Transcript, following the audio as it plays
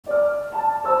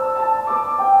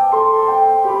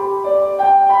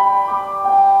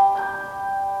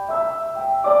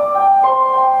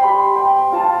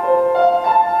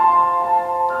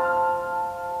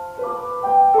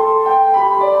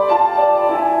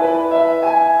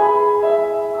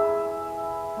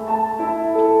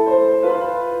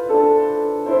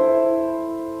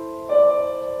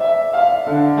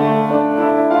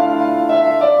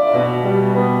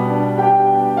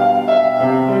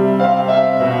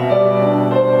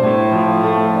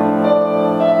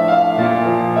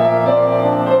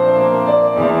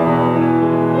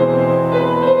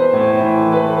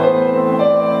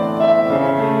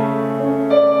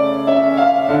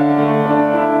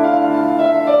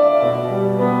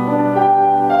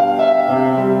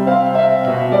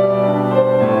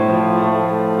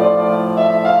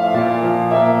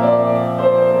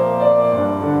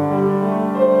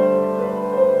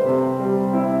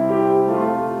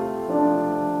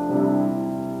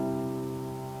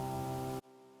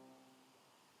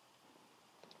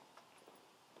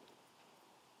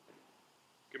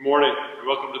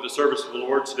to the service of the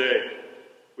Lord today.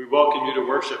 We welcome you to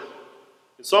worship.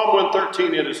 In Psalm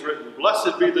 113 it is written,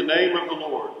 "Blessed be the name of the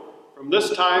Lord, from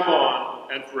this time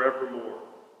on and forevermore.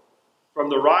 From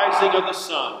the rising of the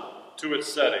sun to its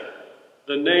setting,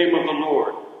 the name of the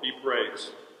Lord be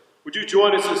praised." Would you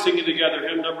join us in singing together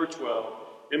hymn number 12,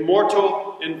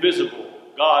 "Immortal, Invisible,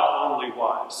 God Only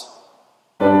Wise."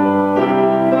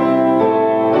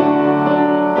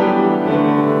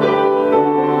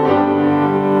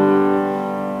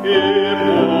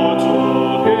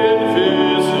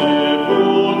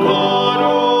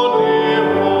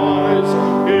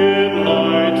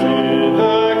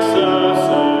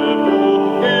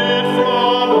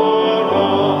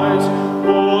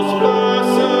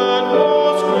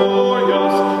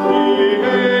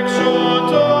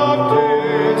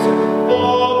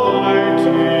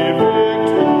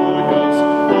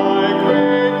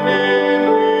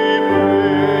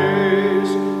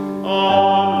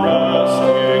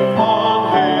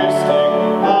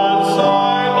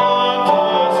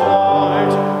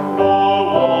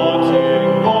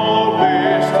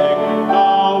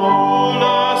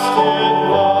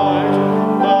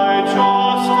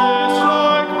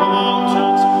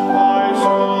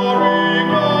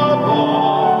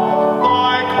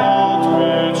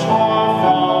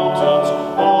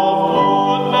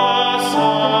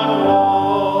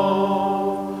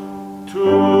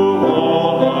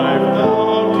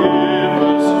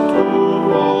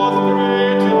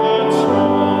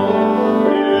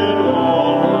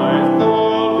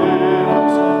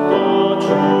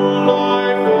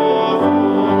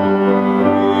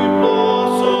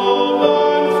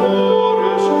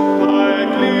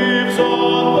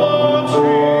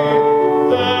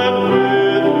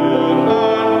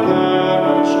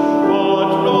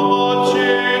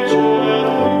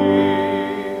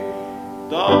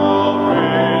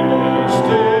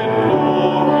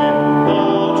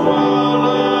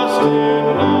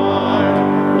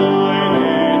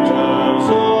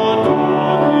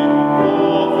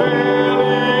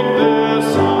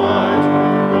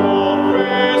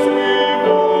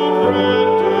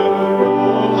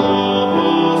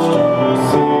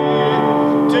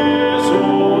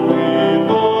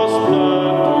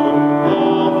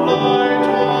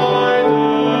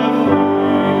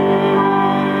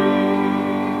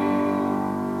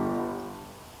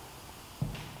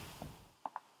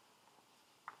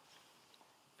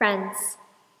 Friends,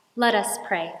 let us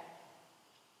pray.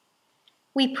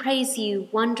 We praise you,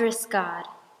 wondrous God,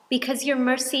 because your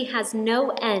mercy has no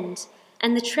end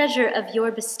and the treasure of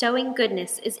your bestowing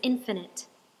goodness is infinite.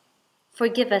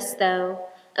 Forgive us, though,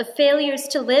 of failures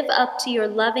to live up to your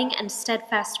loving and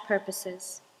steadfast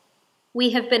purposes.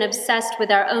 We have been obsessed with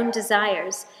our own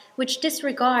desires, which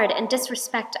disregard and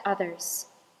disrespect others.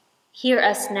 Hear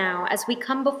us now as we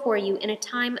come before you in a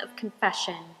time of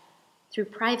confession, through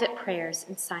private prayers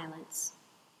and silence.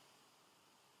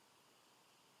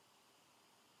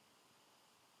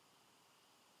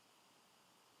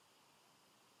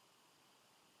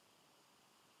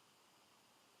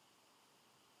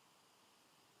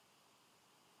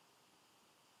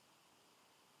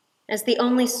 As the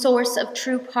only source of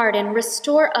true pardon,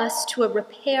 restore us to a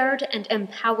repaired and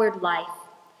empowered life,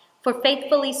 for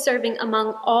faithfully serving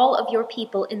among all of your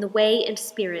people in the way and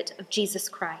spirit of Jesus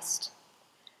Christ.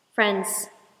 Friends,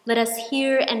 let us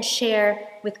hear and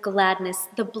share with gladness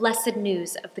the blessed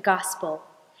news of the gospel.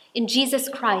 In Jesus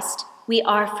Christ, we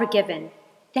are forgiven.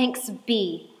 Thanks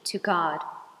be to God.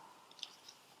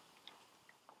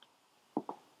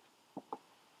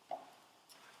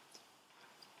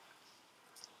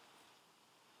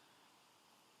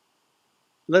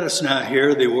 Let us now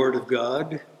hear the word of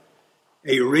God,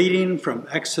 a reading from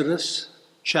Exodus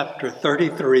chapter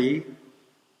 33,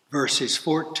 verses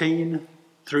 14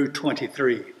 through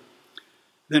 23.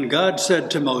 Then God said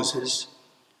to Moses,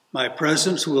 "My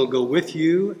presence will go with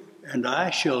you, and I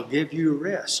shall give you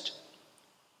rest."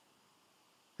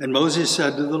 And Moses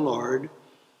said to the Lord,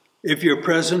 "If your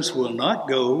presence will not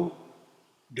go,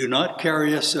 do not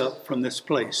carry us up from this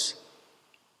place.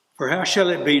 For how shall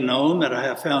it be known that I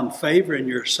have found favor in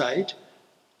your sight,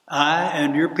 I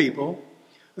and your people,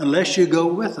 unless you go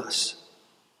with us?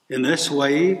 In this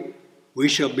way we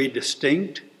shall be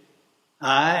distinct,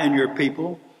 I and your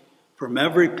people, from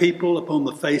every people upon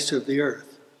the face of the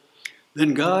earth."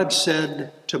 Then God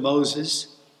said to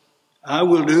Moses, "I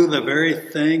will do the very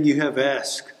thing you have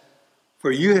asked,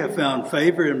 for you have found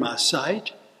favor in my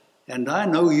sight, and I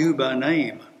know you by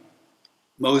name."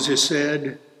 Moses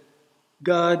said,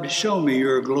 "God, show me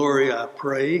your glory, I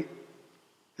pray."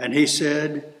 And he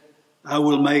said, "I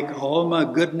will make all my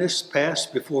goodness pass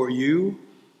before you,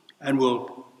 and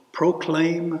will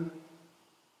proclaim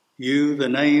you the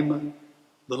name,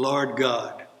 the Lord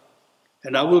God.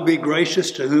 And I will be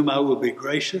gracious to whom I will be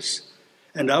gracious,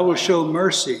 and I will show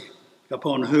mercy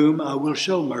upon whom I will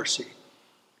show mercy.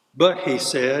 But he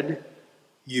said,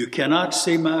 you cannot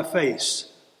see my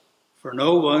face, for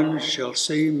no one shall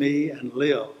see me and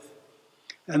live.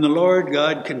 And the Lord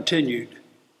God continued,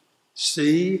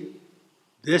 see,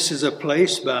 this is a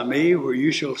place by me where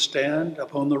you shall stand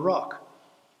upon the rock.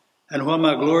 And when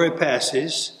my glory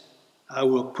passes, I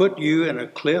will put you in a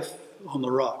cliff on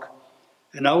the rock,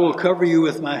 and I will cover you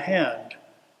with my hand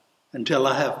until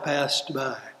I have passed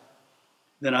by.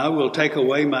 Then I will take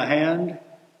away my hand,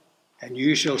 and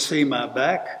you shall see my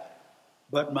back,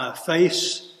 but my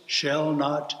face shall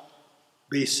not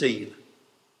be seen.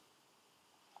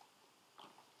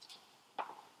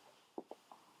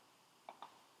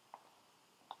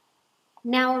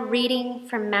 Now a reading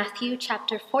from Matthew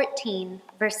chapter 14,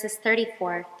 verses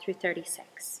 34 through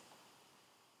 36.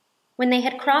 When they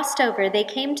had crossed over, they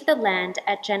came to the land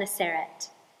at Gennesaret.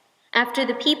 After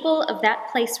the people of that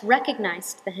place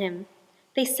recognized him,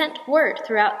 they sent word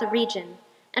throughout the region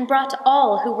and brought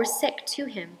all who were sick to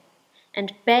him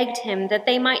and begged him that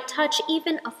they might touch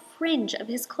even a fringe of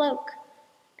his cloak.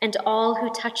 And all who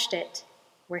touched it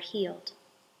were healed.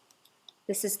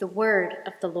 This is the word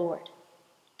of the Lord.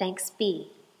 Thanks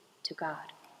be to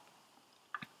God.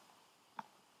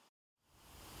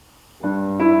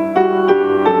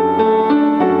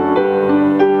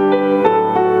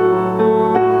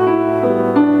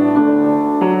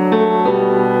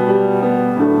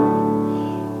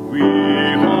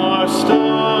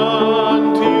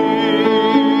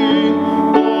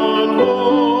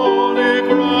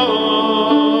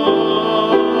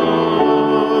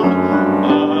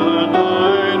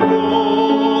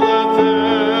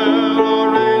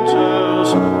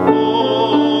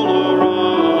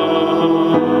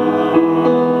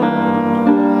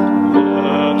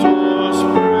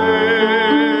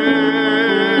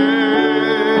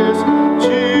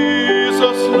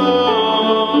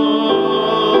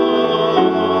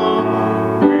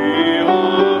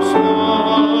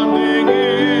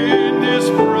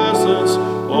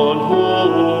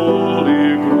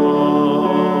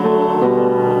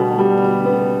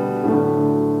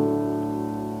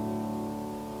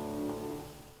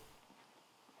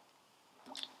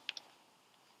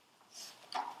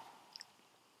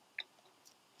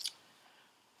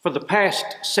 For the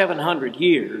past 700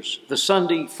 years, the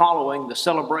Sunday following the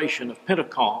celebration of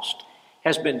Pentecost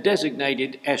has been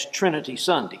designated as Trinity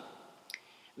Sunday.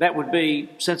 That would be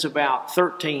since about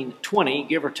 1320,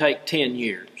 give or take 10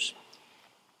 years.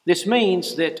 This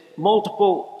means that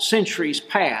multiple centuries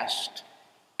passed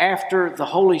after the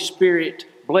Holy Spirit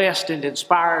blessed and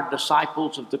inspired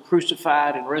disciples of the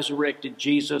crucified and resurrected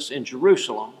Jesus in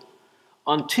Jerusalem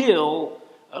until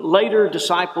later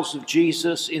disciples of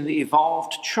Jesus in the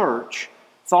evolved church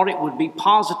thought it would be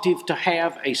positive to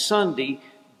have a Sunday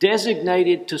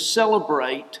designated to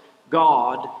celebrate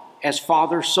God as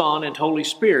Father, Son, and Holy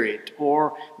Spirit,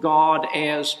 or God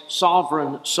as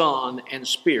Sovereign Son and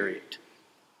Spirit.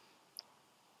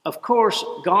 Of course,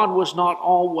 God was not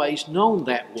always known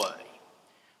that way.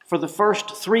 For the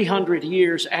first 300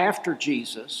 years after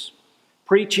Jesus,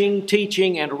 preaching,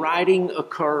 teaching, and writing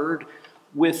occurred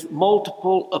with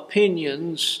multiple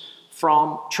opinions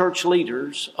from church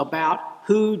leaders about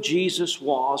who Jesus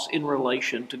was in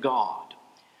relation to God.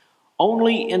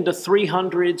 Only in the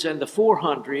 300s and the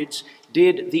 400s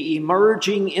did the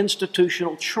emerging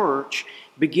institutional church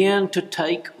begin to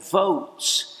take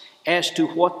votes as to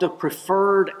what the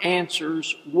preferred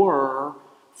answers were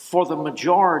for the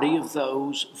majority of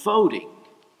those voting.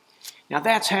 Now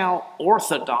that's how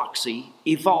orthodoxy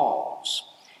evolves.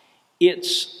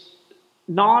 It's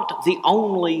not the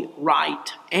only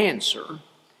right answer,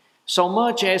 so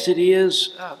much as it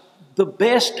is the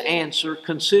best answer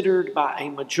considered by a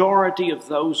majority of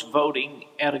those voting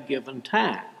at a given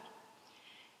time.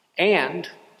 And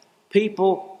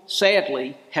people,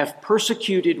 sadly, have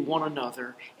persecuted one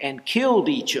another and killed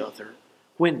each other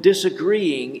when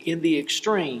disagreeing in the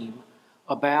extreme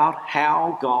about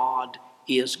how God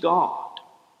is God.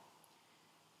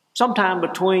 Sometime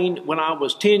between when I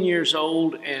was 10 years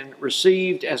old and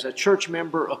received as a church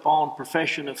member upon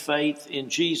profession of faith in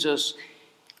Jesus,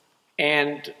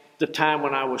 and the time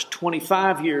when I was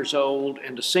 25 years old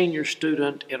and a senior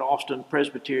student at Austin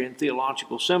Presbyterian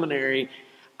Theological Seminary,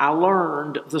 I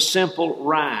learned the simple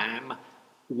rhyme,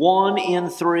 1 in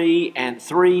 3 and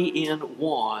 3 in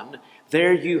 1.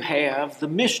 There you have the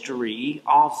mystery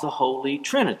of the Holy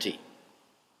Trinity.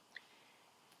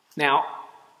 Now,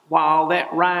 while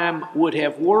that rhyme would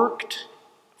have worked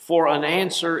for an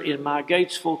answer in my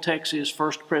Gatesville, Texas,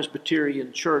 First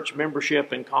Presbyterian Church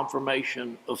membership and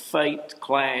confirmation of faith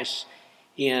class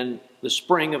in the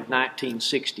spring of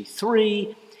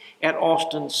 1963, at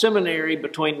Austin Seminary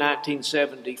between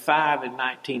 1975 and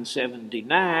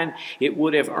 1979, it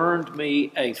would have earned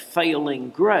me a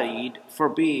failing grade for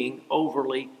being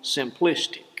overly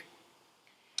simplistic.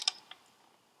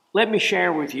 Let me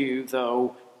share with you,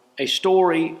 though, a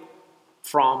story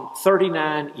from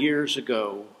 39 years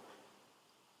ago.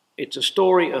 It's a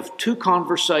story of two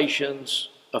conversations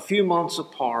a few months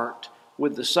apart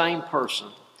with the same person,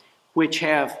 which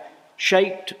have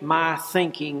shaped my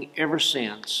thinking ever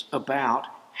since about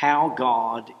how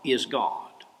God is God.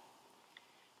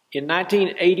 In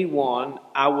 1981,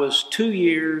 I was 2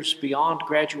 years beyond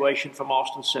graduation from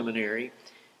Austin Seminary,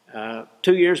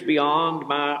 2 years beyond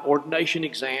my ordination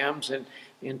exams,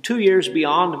 and 2 years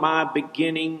beyond my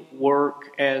beginning work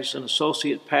as an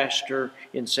associate pastor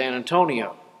in San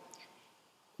Antonio,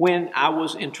 when I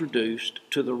was introduced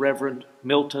to the Reverend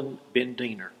Milton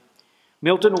Bendiner.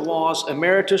 Milton was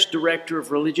Emeritus Director of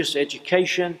Religious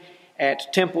Education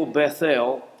at Temple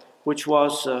Bethel, which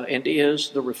was and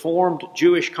is the Reformed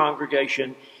Jewish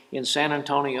congregation in San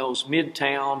Antonio's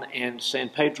Midtown and San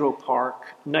Pedro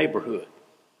Park neighborhood.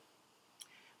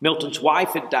 Milton's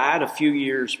wife had died a few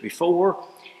years before.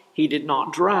 He did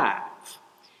not drive.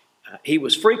 He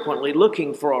was frequently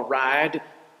looking for a ride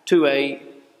to a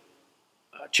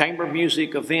chamber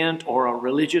music event or a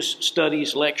religious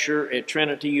studies lecture at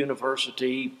Trinity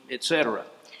University, etc.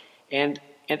 And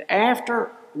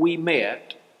after we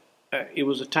met, it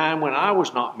was a time when I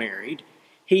was not married,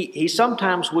 he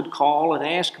sometimes would call and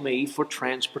ask me for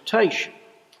transportation.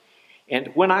 And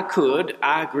when I could,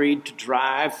 I agreed to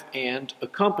drive and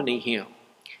accompany him.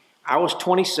 I was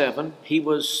 27. He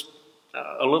was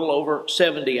a little over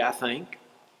 70, I think.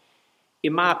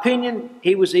 In my opinion,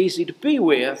 he was easy to be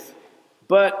with,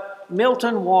 but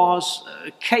Milton was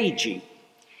cagey,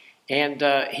 and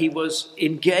he was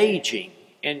engaging,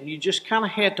 and you just kind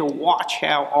of had to watch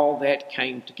how all that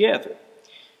came together.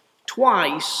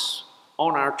 Twice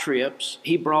on our trips,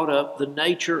 he brought up the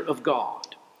nature of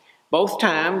God. Both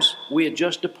times, we had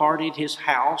just departed his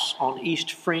house on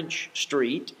East French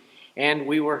Street, and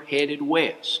we were headed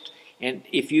west. And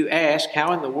if you ask,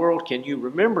 how in the world can you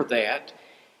remember that?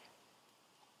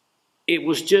 It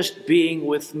was just being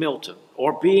with Milton,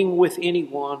 or being with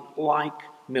anyone like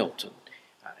Milton.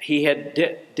 He had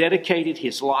dedicated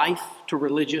his life to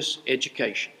religious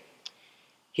education.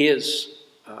 His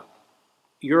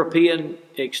European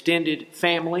extended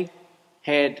family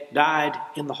had died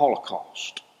in the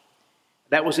Holocaust.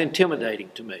 That was intimidating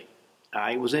to me.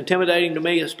 It was intimidating to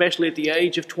me, especially at the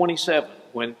age of 27,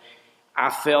 when I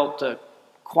felt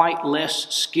quite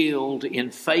less skilled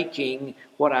in faking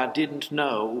what I didn't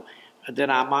know than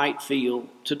I might feel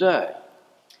today.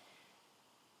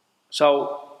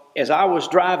 So, as I was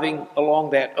driving along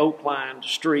that oak-lined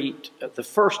street the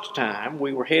first time,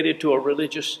 we were headed to a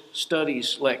religious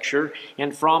studies lecture,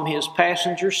 and from his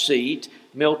passenger seat,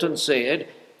 Milton said,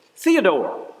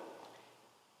 "Theodore,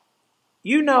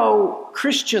 you know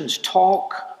Christians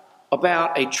talk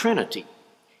about a Trinity,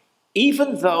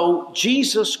 even though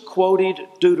Jesus quoted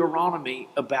Deuteronomy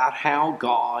about how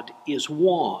God is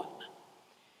one."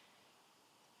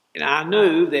 And I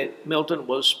knew that Milton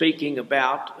was speaking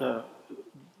about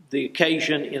the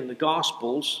occasion in the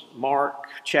Gospels, Mark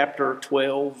chapter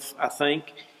 12, I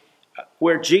think,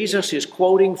 where Jesus is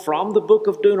quoting from the book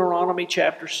of Deuteronomy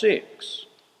chapter 6.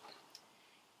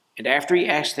 And after he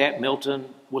asked that,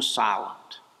 Milton was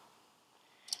silent.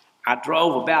 I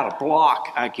drove about a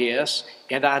block, I guess,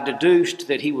 and I deduced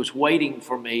that he was waiting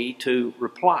for me to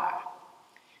reply.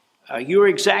 "You're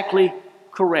exactly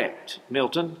correct,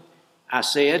 Milton," I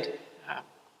said,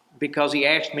 because he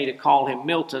asked me to call him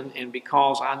Milton, and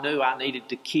because I knew I needed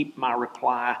to keep my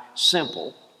reply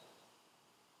simple.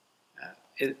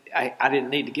 I didn't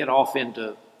need to get off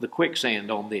into the quicksand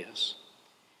on this.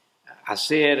 I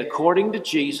said, according to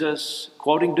Jesus,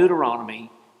 quoting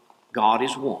Deuteronomy, God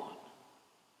is one.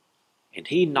 And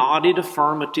he nodded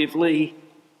affirmatively,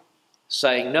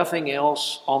 saying nothing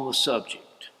else on the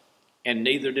subject, and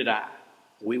neither did I.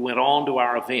 We went on to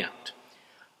our event.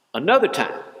 Another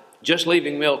time, just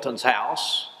leaving Milton's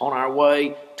house on our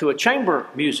way to a chamber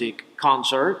music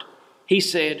concert, he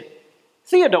said,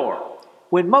 "Theodore,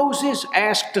 when Moses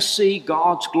asked to see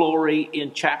God's glory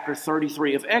in chapter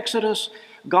 33 of Exodus,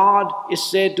 God is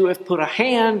said to have put a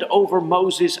hand over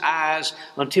Moses' eyes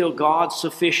until God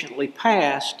sufficiently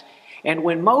passed. And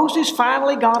when Moses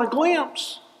finally got a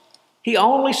glimpse, he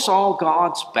only saw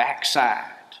God's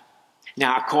backside.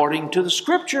 Now, according to the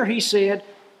scripture," he said,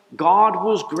 God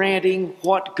was granting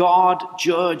what God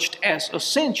judged as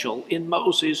essential in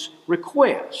Moses'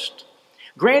 request,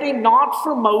 granting not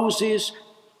for Moses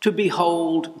to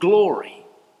behold glory,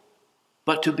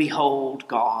 but to behold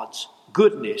God's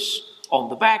goodness on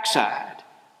the backside,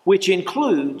 which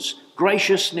includes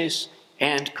graciousness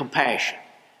and compassion.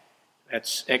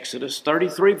 That's Exodus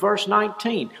 33, verse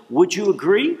 19. Would you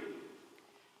agree?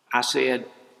 I said,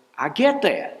 I get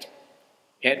that.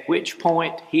 At which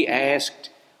point he asked,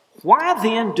 why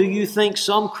then do you think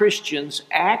some Christians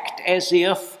act as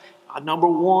if, number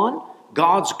one,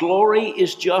 God's glory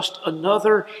is just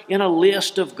another in a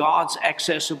list of God's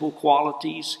accessible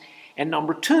qualities, and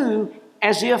number two,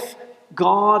 as if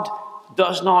God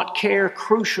does not care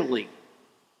crucially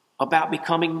about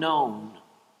becoming known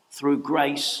through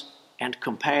grace and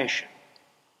compassion?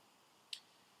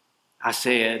 I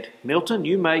said, Milton,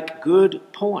 you make good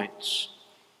points.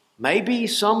 Maybe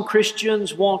some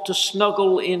Christians want to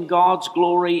snuggle in God's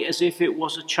glory as if it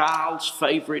was a child's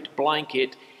favorite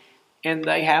blanket, and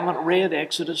they haven't read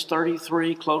Exodus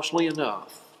 33 closely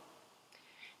enough.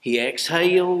 He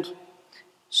exhaled,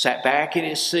 sat back in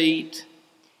his seat,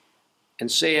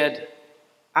 and said,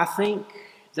 I think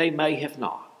they may have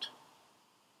not.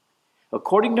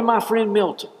 According to my friend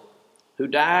Milton, who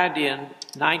died in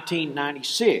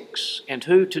 1996 and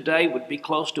who today would be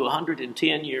close to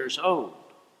 110 years old,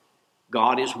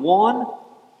 God is one,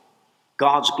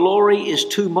 God's glory is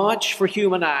too much for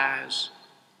human eyes,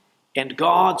 and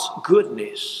God's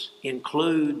goodness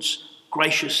includes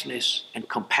graciousness and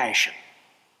compassion.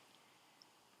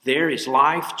 There is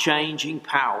life-changing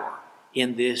power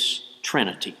in this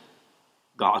Trinity.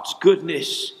 God's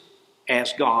goodness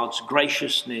as God's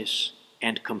graciousness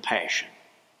and compassion.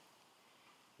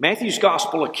 Matthew's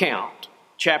Gospel account,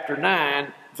 chapter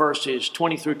 9, verses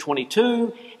 20 through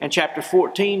 22, and chapter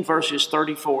 14, verses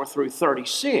 34 through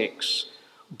 36,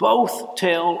 both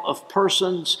tell of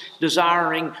persons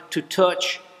desiring to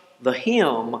touch the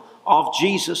hem of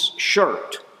Jesus'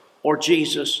 shirt or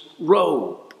Jesus'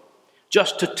 robe,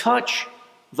 just to touch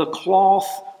the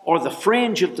cloth or the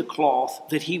fringe of the cloth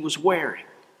that he was wearing.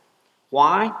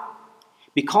 Why?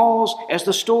 Because, as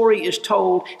the story is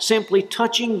told, simply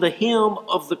touching the hem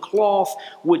of the cloth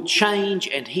would change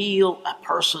and heal a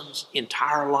person's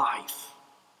entire life.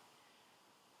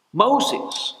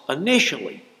 Moses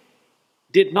initially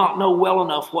did not know well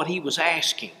enough what he was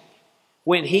asking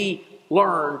when he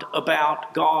learned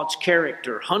about God's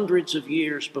character hundreds of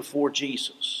years before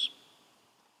Jesus.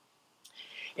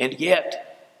 And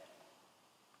yet,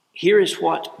 here is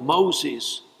what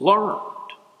Moses learned.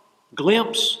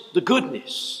 Glimpse the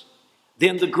goodness,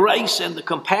 then the grace and the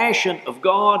compassion of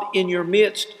God in your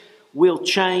midst will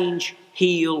change,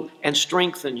 heal, and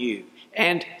strengthen you.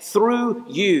 And through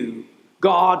you,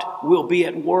 God will be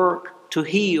at work to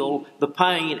heal the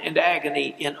pain and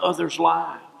agony in others'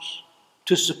 lives,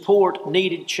 to support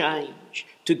needed change,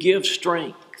 to give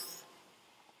strength.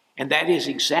 And that is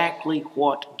exactly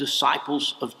what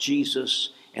disciples of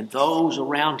Jesus and those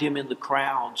around him in the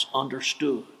crowds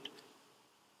understood.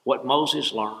 What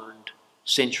Moses learned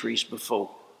centuries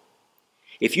before.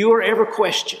 If you are ever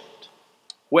questioned,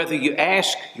 whether you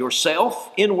ask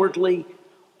yourself inwardly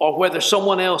or whether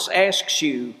someone else asks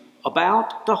you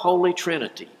about the Holy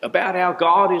Trinity, about how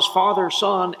God is Father,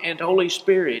 Son, and Holy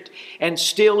Spirit, and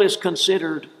still is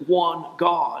considered one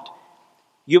God,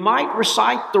 you might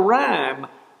recite the rhyme,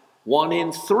 1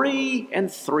 in 3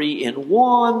 and 3 in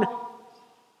 1.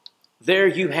 There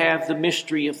you have the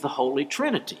mystery of the Holy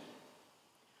Trinity.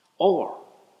 Or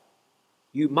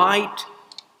you might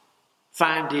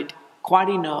find it quite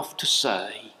enough to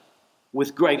say,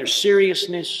 with greater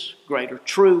seriousness, greater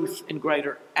truth, and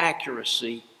greater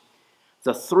accuracy,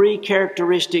 the three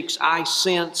characteristics I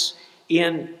sense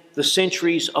in the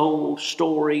centuries-old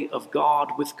story of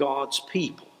God with God's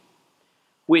people,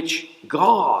 which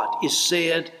God is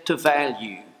said to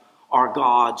value, are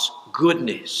God's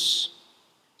goodness,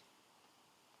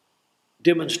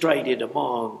 demonstrated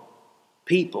among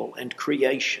people and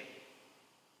creation,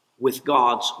 with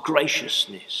God's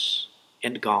graciousness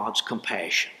and God's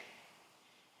compassion.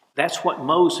 That's what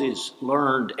Moses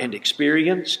learned and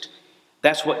experienced.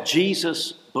 That's what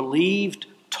Jesus believed,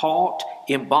 taught,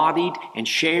 embodied, and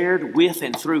shared with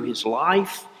and through his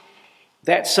life.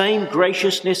 That same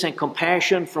graciousness and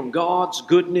compassion from God's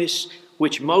goodness,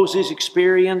 which Moses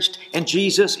experienced and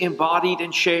Jesus embodied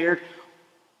and shared,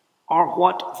 are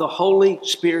what the Holy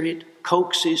Spirit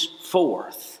coaxes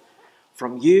forth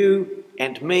from you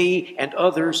and me and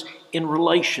others in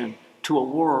relation to a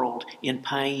world in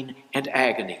pain and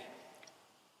agony.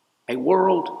 A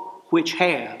world which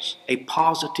has a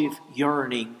positive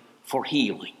yearning for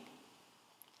healing.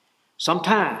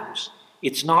 Sometimes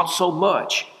it's not so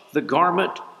much the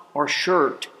garment or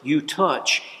shirt you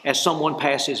touch as someone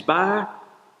passes by,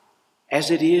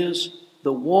 as it is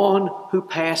the one who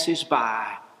passes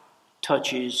by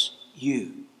touches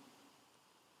you.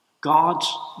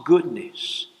 God's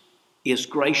goodness is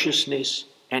graciousness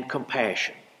and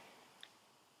compassion.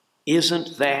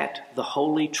 Isn't that the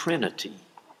Holy Trinity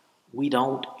we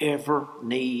don't ever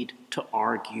need to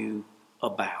argue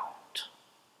about?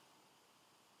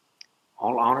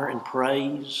 All honor and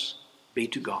praise be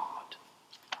to God.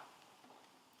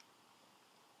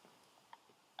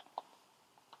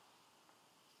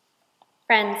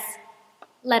 Friends,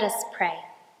 let us pray.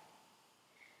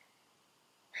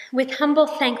 With humble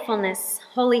thankfulness,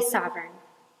 Holy Sovereign,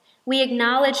 we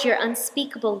acknowledge your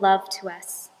unspeakable love to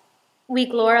us. We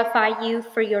glorify you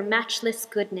for your matchless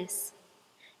goodness.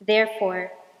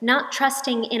 Therefore, not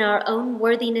trusting in our own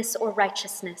worthiness or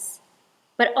righteousness,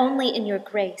 but only in your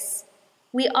grace,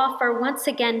 we offer once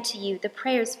again to you the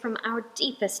prayers from our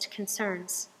deepest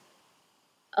concerns.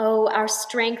 O our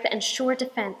strength and sure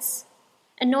defense,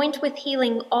 anoint with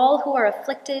healing all who are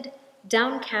afflicted,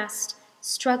 downcast,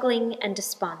 struggling, and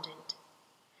despondent.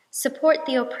 Support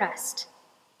the oppressed,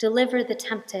 deliver the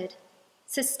tempted,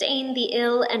 sustain the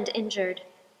ill and injured.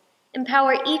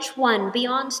 Empower each one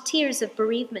beyond tears of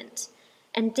bereavement,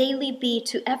 and daily be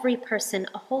to every person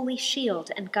a holy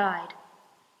shield and guide.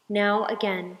 Now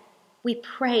again, we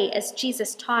pray as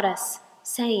Jesus taught us,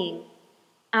 saying,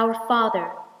 Our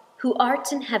Father, who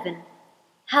art in heaven,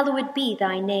 hallowed be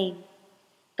thy name.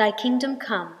 Thy kingdom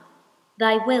come,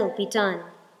 thy will be done,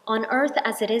 on earth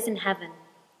as it is in heaven.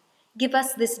 Give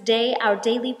us this day our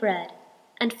daily bread,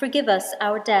 and forgive us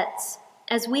our debts,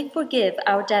 as we forgive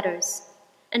our debtors.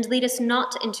 And lead us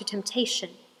not into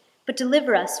temptation, but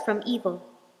deliver us from evil.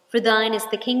 For thine is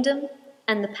the kingdom,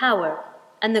 and the power,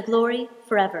 and the glory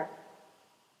forever.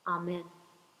 Amen.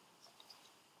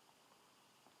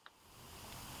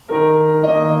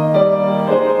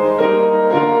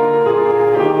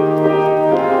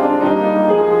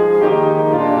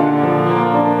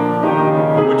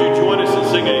 Would you join us in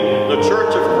singing, "The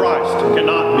Church of Christ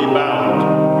Cannot Be Bound"?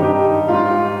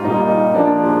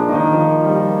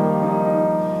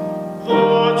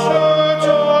 The Church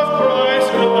of Christ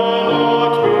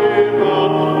cannot be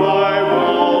bound by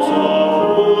walls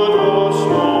of wood or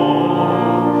stone.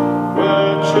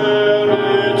 Where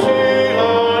charity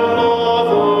and love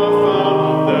are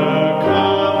found, there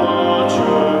can the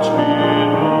Church be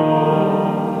known.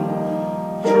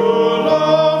 True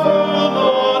love will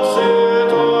not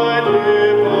sit idly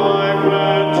by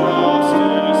when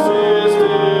justice is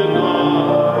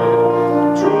denied.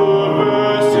 True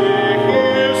mercy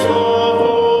hears the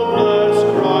homeless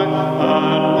cry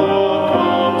and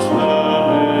welcomes them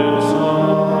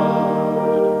inside.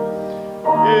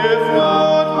 If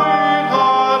what we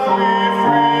have we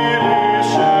freely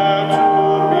share to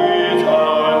meet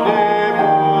our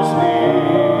neighbor's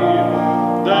need,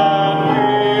 then we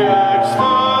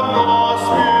extend the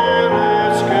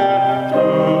Spirit's care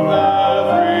through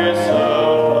every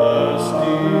selfless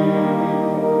deed.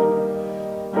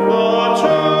 The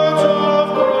Church of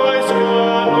Christ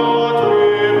cannot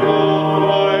be bound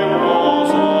by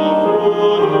walls of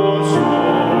wood or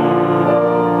stone.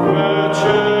 Where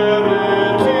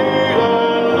charity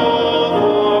and love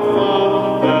are found,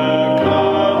 there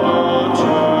can the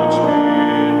Church be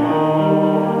known.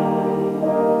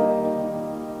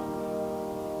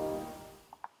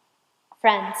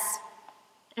 Friends,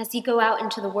 as you go out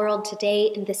into the world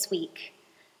today and this week,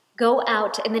 go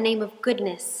out in the name of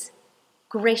goodness,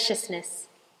 graciousness,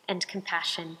 and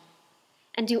compassion,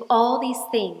 and do all these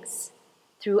things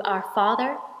through our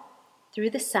Father, through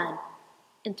the Son,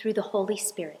 and through the Holy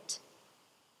Spirit.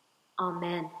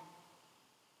 Amen.